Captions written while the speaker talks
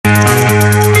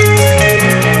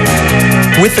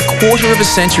With a quarter of a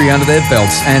century under their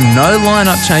belts and no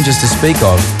lineup changes to speak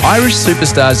of, Irish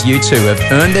superstars U2 have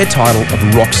earned their title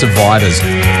of rock survivors.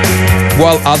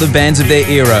 While other bands of their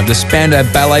era, the Spandau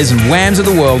Ballets and Whams of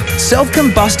the world,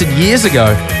 self-combusted years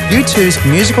ago, U2's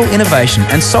musical innovation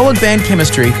and solid band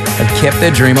chemistry have kept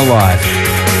their dream alive.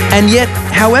 And yet,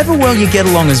 however well you get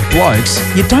along as blokes,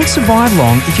 you don't survive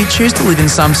long if you choose to live in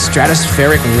some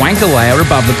stratospheric wanker layer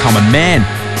above the common man.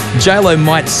 J-Lo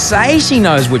might say she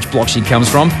knows which block she comes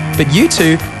from, but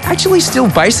U2 actually still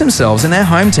base themselves in their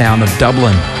hometown of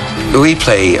Dublin. We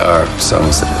play our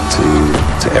songs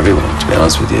to everyone, to be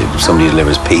honest with you. If somebody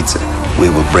delivers pizza, we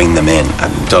will bring them in.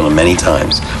 I've done it many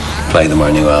times, play them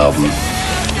our new album.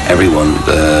 Everyone,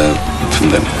 from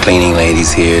the cleaning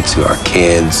ladies here to our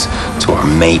kids, to our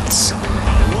mates.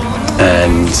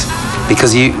 And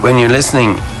because when you're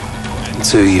listening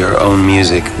to your own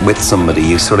music with somebody,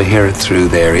 you sort of hear it through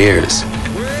their ears.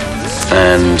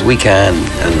 And we can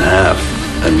and have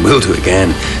and will do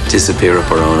again disappear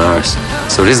up our own arse.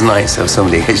 So it is nice to have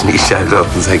somebody occasionally shout up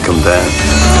and say, come down.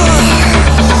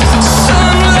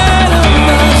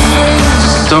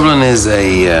 Dublin is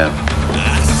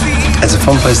it's a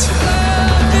fun place,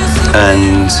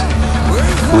 and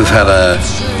we've had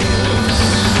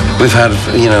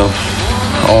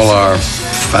all our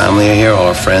family are here, all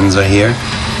our friends are here,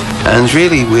 and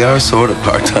really we are sort of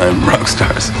part-time rock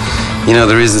stars.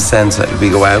 There is a sense that we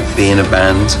go out, be in a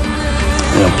band,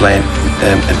 play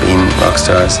and being rock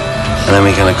stars, and then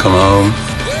we kind of come home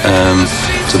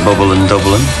to bubble in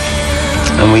Dublin,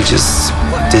 and we just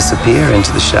disappear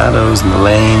into the shadows and the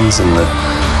lanes and the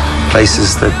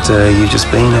places that you've just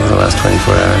been over the last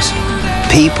 24 hours.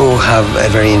 People have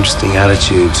a very interesting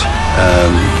attitude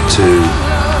to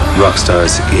rock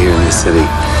stars here in the city,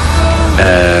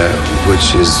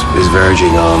 which is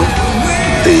verging on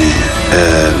the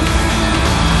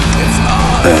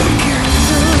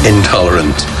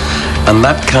intolerant, and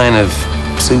that kind of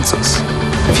suits us.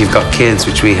 If you've got kids,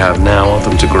 which we have now, I want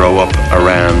them to grow up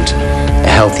around a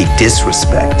healthy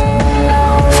disrespect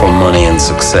for money and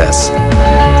success.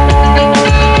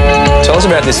 Tell us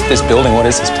about this building. What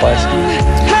is this place?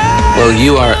 Well,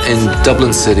 you are in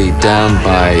Dublin City, down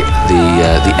by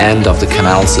the end of the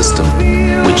canal system,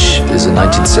 which is a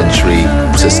 19th century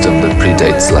system that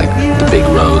predates like the big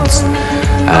roads.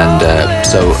 And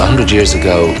so 100 years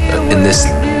ago, in this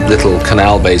little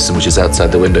canal basin, which is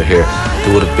outside the window here,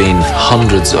 there would have been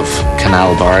hundreds of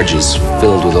canal barges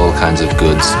filled with all kinds of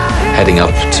goods heading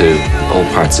up to all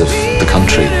parts of the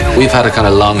country. We've had a kind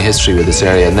of long history with this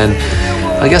area, and then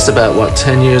I guess about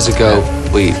 10 years ago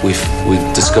we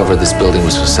discovered this building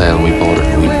was for sale, and we bought it,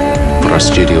 and we put our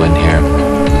studio in here,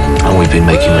 and we've been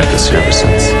making records here ever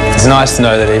since. It's nice to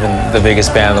know that even the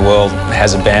biggest band in the world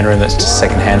has a band room that's just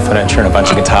second-hand furniture and a bunch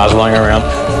of guitars lying around.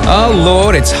 Oh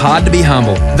Lord, it's hard to be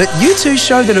humble, but U2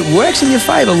 show that it works in your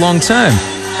favour long term.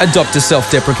 Adopt a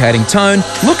self-deprecating tone,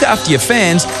 look after your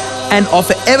fans, and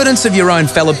offer evidence of your own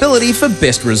fallibility for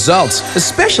best results,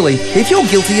 especially if you're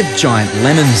guilty of giant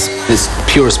lemons. It's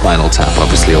pure Spinal Tap,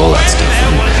 obviously, all that stuff.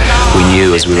 And we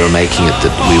knew as we were making it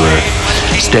that we were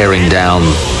staring down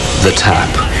the tap.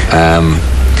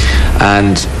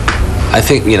 And I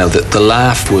think, the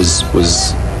laugh was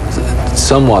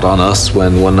somewhat on us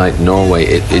when one night in Norway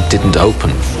it didn't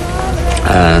open.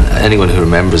 And anyone who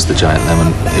remembers the Giant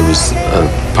Lemon, it was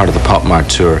part of the Pop Mart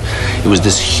tour. It was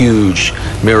this huge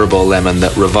mirror ball lemon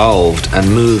that revolved and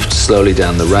moved slowly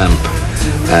down the ramp.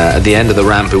 At the end of the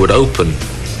ramp, it would open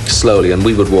slowly, and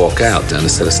we would walk out down a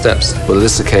set of steps. Well,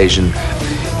 this occasion,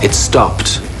 it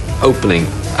stopped opening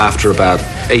after about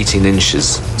 18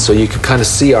 inches, so you could kind of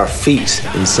see our feet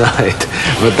inside,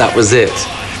 but that was it.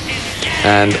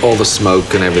 And all the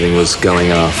smoke and everything was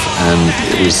going off, and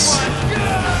it was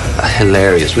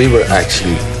hilarious. We were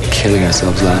actually killing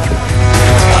ourselves laughing.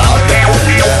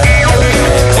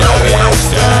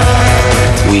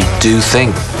 We do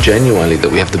think genuinely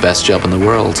that we have the best job in the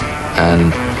world,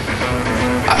 and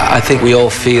I think we all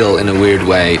feel in a weird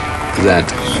way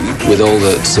that with all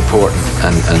the support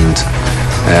and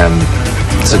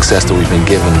success that we've been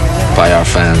given by our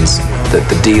fans, that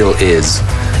the deal is,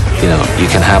 you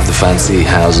can have the fancy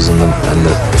houses and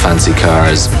the fancy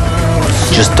cars,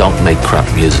 just don't make crap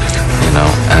music,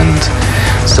 and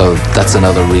so that's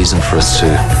another reason for us to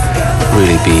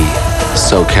really be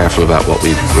so careful about what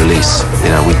we release.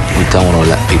 We don't want to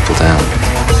let people down.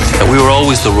 We were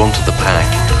always the runt of the pack.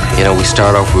 We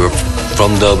start off, we were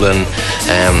from Dublin,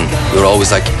 we were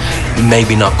always like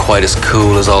maybe not quite as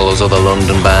cool as all those other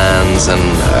London bands, and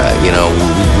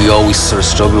we always sort of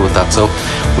struggled with that. So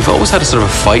we've always had a sort of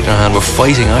a fight in our hand. We're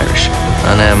fighting Irish,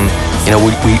 and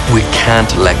we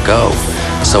can't let go.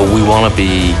 So we want to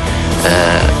be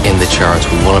in the charts.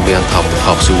 We want to be on top of the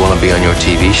pops. We want to be on your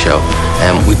TV show,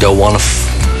 and we don't want to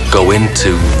go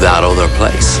into that other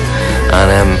place.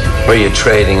 And where you're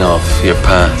trading off your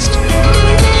past.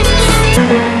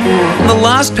 The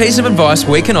last piece of advice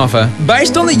we can offer,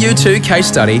 based on the U2 case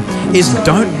study, is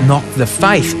don't knock the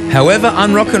faith. However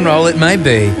unrock and roll it may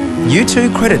be,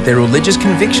 U2 credit their religious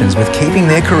convictions with keeping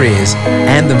their careers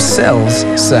and themselves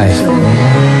safe.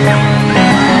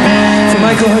 For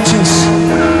Michael Hutchence.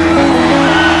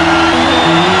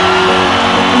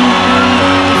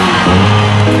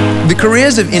 The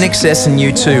careers of INXS and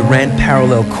U2 ran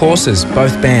parallel courses,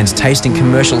 both bands tasting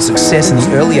commercial success in the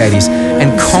early 80s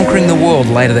and conquering the world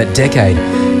later that decade.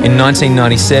 In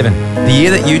 1997, the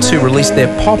year that U2 released their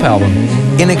pop album,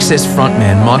 INXS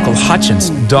frontman Michael Hutchence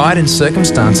died in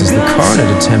circumstances the coroner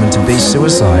determined to be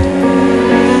suicide.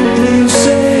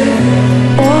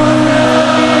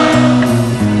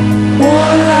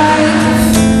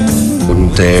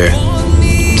 Wouldn't dare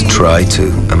to try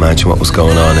to imagine what was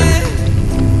going on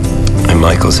in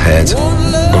Michael's head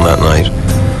on that night.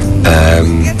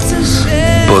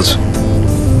 But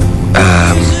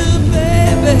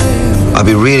I'll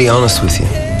be really honest with you.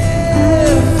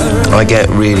 I get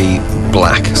really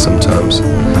black sometimes.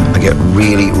 I get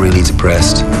really, really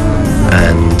depressed,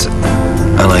 and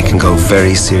I can go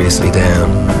very seriously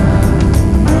down.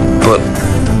 But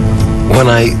when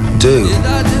I do,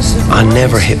 I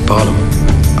never hit bottom.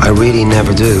 I really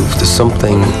never do. There's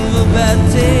something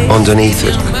underneath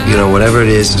it, you know, whatever it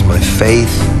is my faith,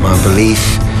 my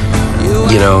belief,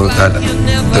 you know, that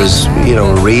there's, you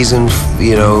know, a reason,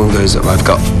 you know, I've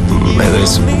got, whether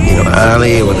it's, you know,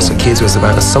 Ali, whether it's the kids, whether it's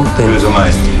about something,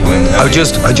 I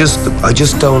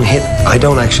just don't hit, I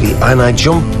don't actually, and I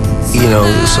jump, you know,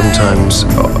 sometimes,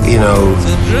 you know,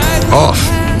 off,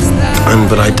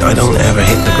 but I don't ever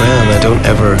hit the ground, I don't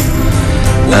ever,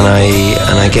 and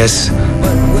I guess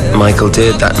Michael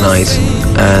did that night,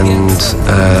 and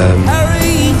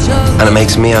it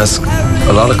makes me ask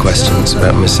a lot of questions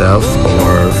about myself,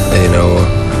 or you know,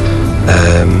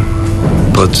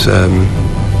 but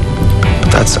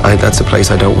that's a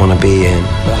place I don't want to be in.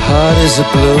 The heart is a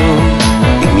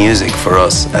blue. Music for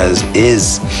us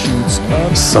is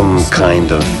some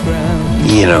kind of,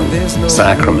 you know,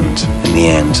 sacrament in the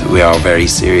end. We are very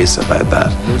serious about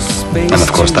that, and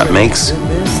of course that makes,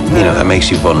 you know, that makes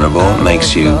you vulnerable,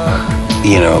 makes you,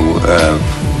 you know,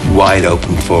 wide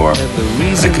open for a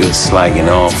good slagging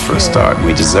off for a start.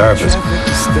 We deserve it,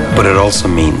 but it also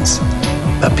means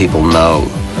that people know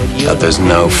that there's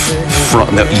no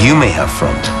front, that you may have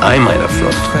front, I might have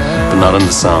front, but not in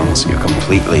the songs. You're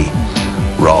completely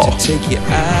raw.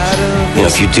 You know,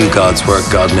 if you do God's work,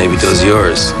 God maybe does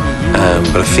yours.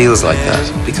 But it feels like that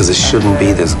because it shouldn't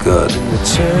be this good,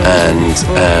 and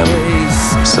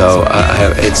so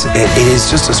it is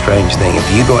just a strange thing.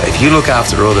 If you look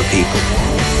after other people,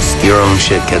 your own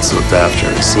shit gets looked after.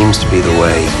 It seems to be the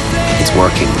way it's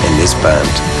working in this band.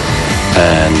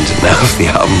 And now if the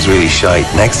album's really shite,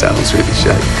 next album's really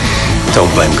shite,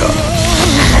 don't blame God.